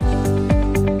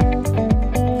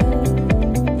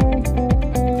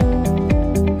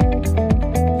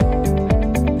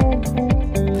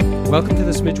Welcome to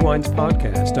the Smidge Wines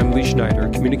podcast. I'm Lee Schneider,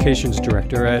 Communications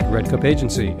Director at Red Cup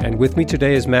Agency, and with me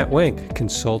today is Matt Wenk,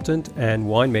 Consultant and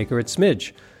Winemaker at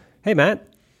Smidge. Hey, Matt.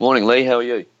 Morning, Lee. How are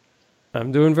you?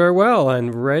 I'm doing very well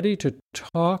and ready to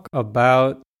talk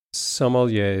about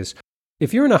sommeliers.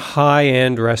 If you're in a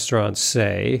high-end restaurant,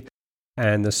 say,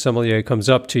 and the sommelier comes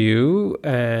up to you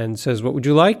and says, "What would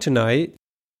you like tonight?"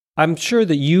 I'm sure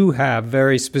that you have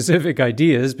very specific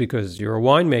ideas because you're a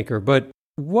winemaker, but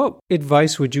what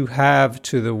advice would you have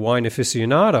to the wine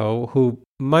aficionado who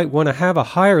might want to have a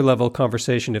higher level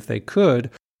conversation if they could,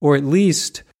 or at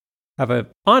least have an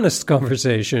honest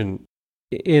conversation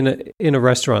in a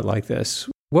restaurant like this?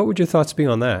 What would your thoughts be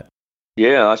on that?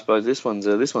 Yeah, I suppose this one's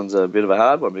a bit of a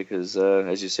hard one because,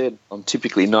 as you said, I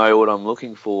typically know what I'm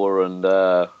looking for and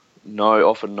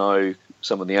often know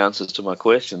some of the answers to my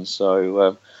questions.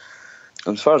 So,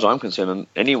 as far as I'm concerned,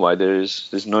 anyway,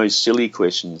 there's no silly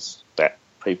questions that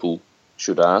people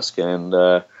should ask, and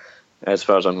as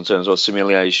far as I'm concerned, as well,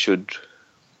 sommeliers should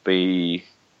be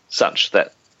such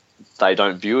that they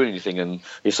don't view anything, and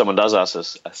if someone does ask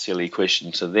a silly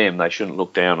question to them, they shouldn't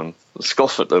look down and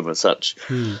scoff at them as such.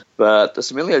 But the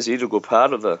sommelier is an integral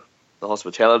part of the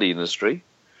hospitality industry,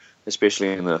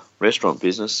 especially in the restaurant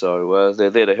business, so they're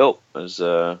there to help as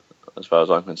far as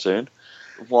I'm concerned.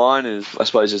 Wine is, I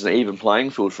suppose, is an even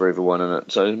playing field for everyone,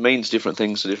 and so it means different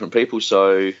things to different people,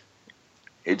 so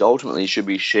it ultimately should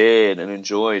be shared and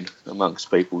enjoyed amongst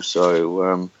people,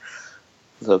 so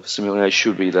the sommelier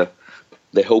should be the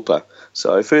helper.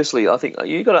 So firstly, I think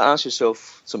you've got to ask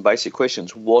yourself some basic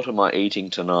questions. What am I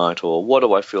eating tonight, or what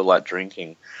do I feel like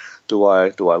drinking? Do I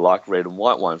like red and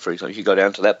white wine, for example? You go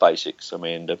down to that basics. I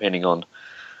mean, depending on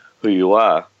who you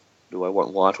are, do I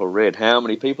want white or red? How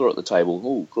many people are at the table?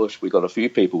 Oh, gosh, we've got a few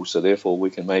people, so therefore we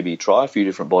can maybe try a few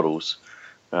different bottles.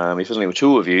 If there's only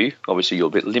two of you, obviously you're a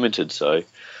bit limited, so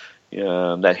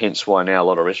that hence why now a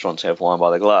lot of restaurants have wine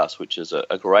by the glass, which is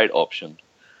a great option.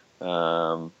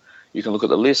 You can look at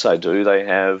the list they do. They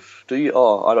have, I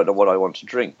don't know what I want to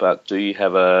drink, but do you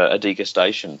have a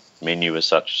degustation menu as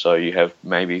such? So you have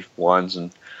maybe wines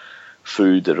and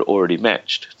food that are already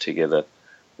matched together.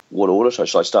 What order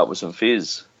should I start with? Some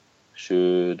fizz?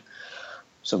 Will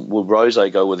rosé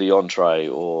go with the entree,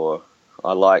 or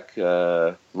I like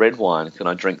red wine. Can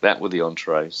I drink that with the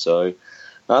entree? So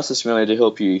ask the sommelier to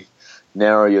help you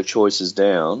narrow your choices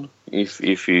down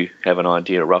if you have an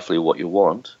idea roughly what you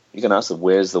want. You can ask them,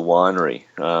 where's the winery?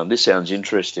 This sounds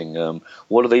interesting.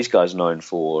 What are these guys known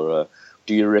for?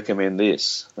 Do you recommend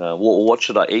this? What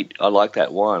should I eat? I like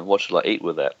that wine. What should I eat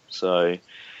with that? So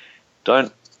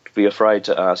don't be afraid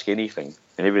to ask anything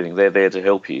and everything. They're there to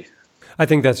help you. I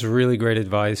think that's really great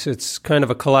advice. It's kind of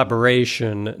a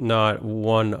collaboration, not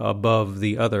one above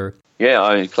the other.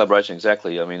 Yeah, collaboration,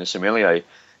 exactly. I mean, the sommelier,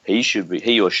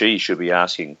 he or she should be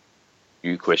asking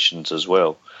you questions as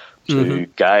well to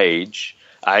gauge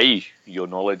A, your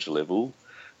knowledge level,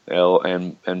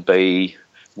 and B,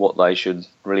 what they should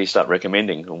really start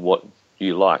recommending and what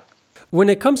you like. When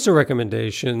it comes to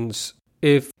recommendations,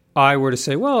 if I were to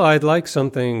say, well, I'd like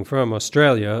something from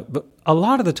Australia, but a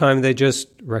lot of the time they just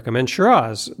recommend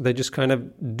Shiraz. They just kind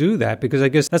of do that because I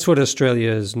guess that's what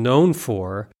Australia is known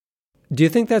for. Do you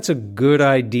think that's a good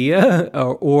idea,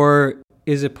 or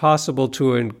is it possible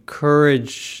to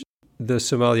encourage the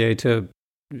sommelier to,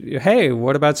 hey,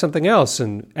 what about something else,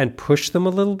 and push them a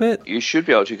little bit? You should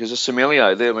be able to, because the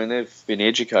sommelier, they've been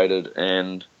educated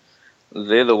and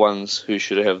they're the ones who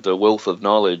should have the wealth of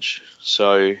knowledge.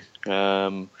 So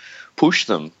push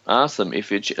them, ask them.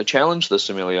 If you challenge the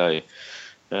sommelier,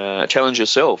 challenge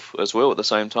yourself as well at the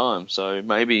same time. So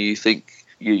maybe you think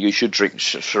you should drink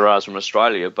Shiraz from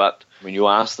Australia, but when you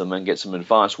ask them and get some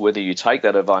advice, whether you take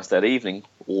that advice that evening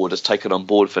or just take it on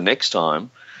board for next time,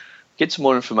 get some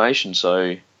more information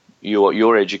so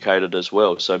you're educated as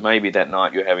well. So maybe that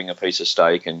night you're having a piece of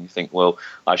steak and you think, well,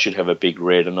 I should have a big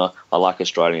red, and I like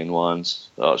Australian wines,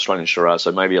 Australian Shiraz,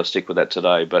 so maybe I'll stick with that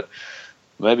today. But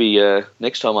maybe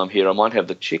next time I'm here I might have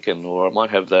the chicken, or I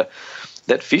might have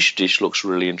that fish dish looks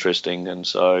really interesting, and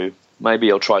so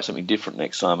maybe I'll try something different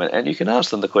next time. And you can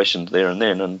ask them the questions there and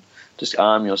then and just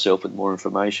arm yourself with more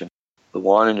information. The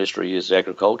wine industry is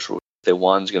agricultural. Their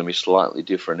wine's going to be slightly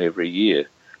different every year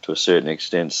to a certain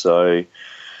extent. So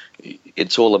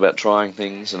it's all about trying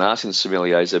things and asking the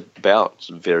sommeliers about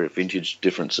some very vintage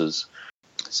differences.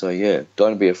 So yeah,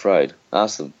 don't be afraid.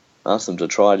 Ask them to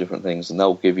try different things, and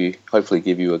they'll hopefully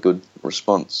give you a good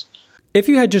response. If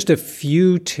you had just a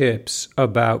few tips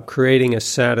about creating a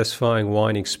satisfying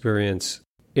wine experience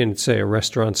in, say, a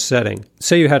restaurant setting,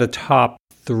 say you had a top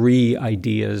 3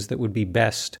 ideas that would be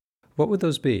best, what would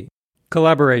those be?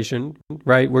 collaboration,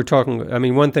 right? We're talking, I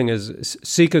mean, one thing is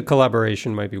seek a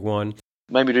collaboration might be one.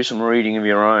 Maybe do some reading of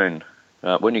your own.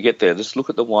 When you get there, just look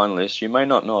at the wine list. You may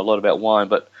not know a lot about wine,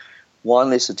 but wine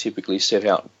lists are typically set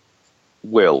out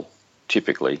well,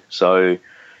 typically. So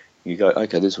you go,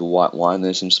 okay, there's a white wine,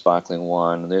 there's some sparkling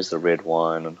wine, and there's the red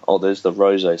wine, and there's the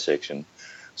rosé section.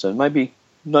 So maybe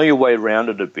know your way around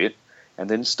it a bit, and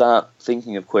then start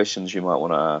thinking of questions you might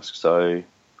want to ask. So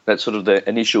that's sort of the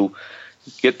initial,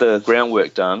 get the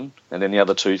groundwork done, and then the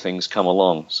other two things come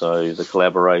along. So the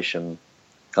collaboration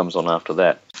comes on after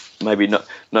that. Maybe know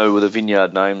where the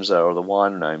vineyard names are or the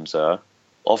wine names are.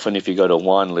 Often if you go to a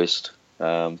wine list,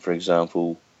 for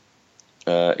example,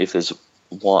 if there's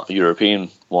European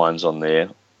wines on there,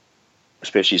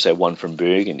 especially say one from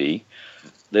Burgundy,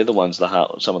 they're the ones,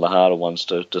 some of the harder ones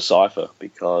to decipher,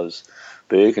 because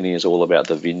Burgundy is all about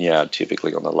the vineyard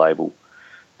typically on the label.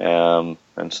 And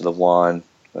so the wine,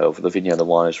 for the vineyard the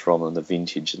wine is from, and the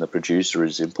vintage and the producer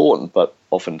is important, but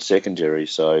often secondary.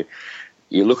 So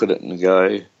you look at it and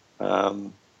go,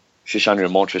 Chassagne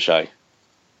and Montrachet,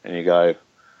 and you go,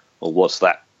 well, what's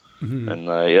that? Mm-hmm. And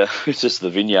it's just the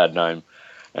vineyard name.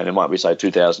 And it might be, say,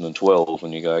 2012,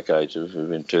 and you go, okay, in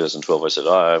 2012, I said,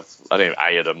 I didn't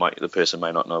it, the person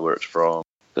may not know where it's from.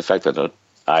 The fact that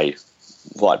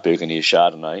white Burgundy is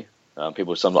Chardonnay,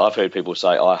 I've heard people say,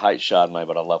 I hate Chardonnay,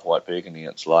 but I love white Burgundy.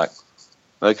 It's like,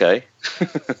 okay.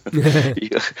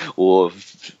 Or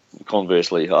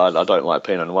conversely, I don't like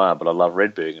Pinot Noir, but I love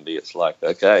red Burgundy. It's like,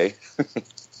 okay.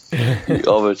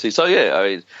 Obviously. So, yeah, I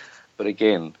mean, but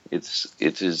again,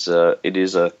 it is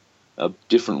a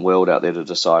different world out there to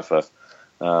decipher,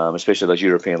 especially those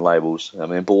European labels. I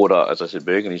mean, Bordeaux, as I said,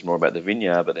 Burgundy is more about the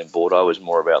vineyard, but then Bordeaux is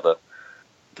more about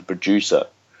the producer.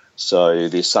 So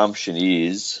the assumption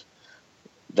is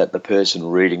that the person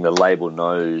reading the label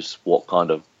knows what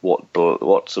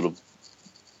sort of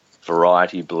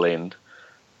variety blend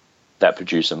that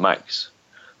producer makes.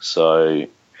 So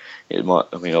it might,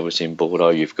 I mean, obviously in Bordeaux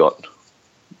you've got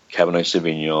Cabernet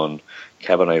Sauvignon,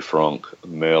 Cabernet Franc,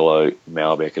 Merlot,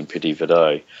 Malbec, and Petit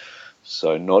Verdot.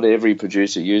 So not every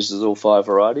producer uses all 5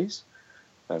 varieties,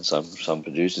 and some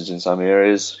producers in some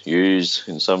areas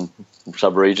in some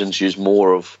sub-regions use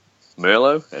more of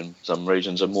Merlot, and some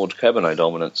regions are more Cabernet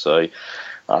dominant. So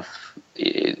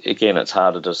again, it's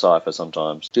hard to decipher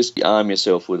sometimes. Just arm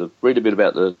yourself read a bit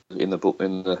about in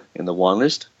the wine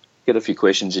list, get a few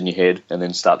questions in your head, and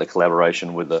then start the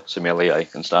collaboration with the sommelier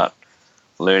and start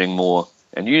learning more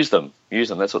and use them.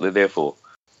 That's what they're there for.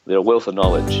 They're a wealth of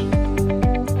knowledge.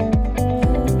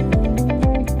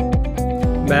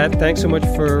 Matt, thanks so much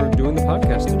for doing the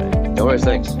podcast today. No worries,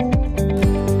 thanks.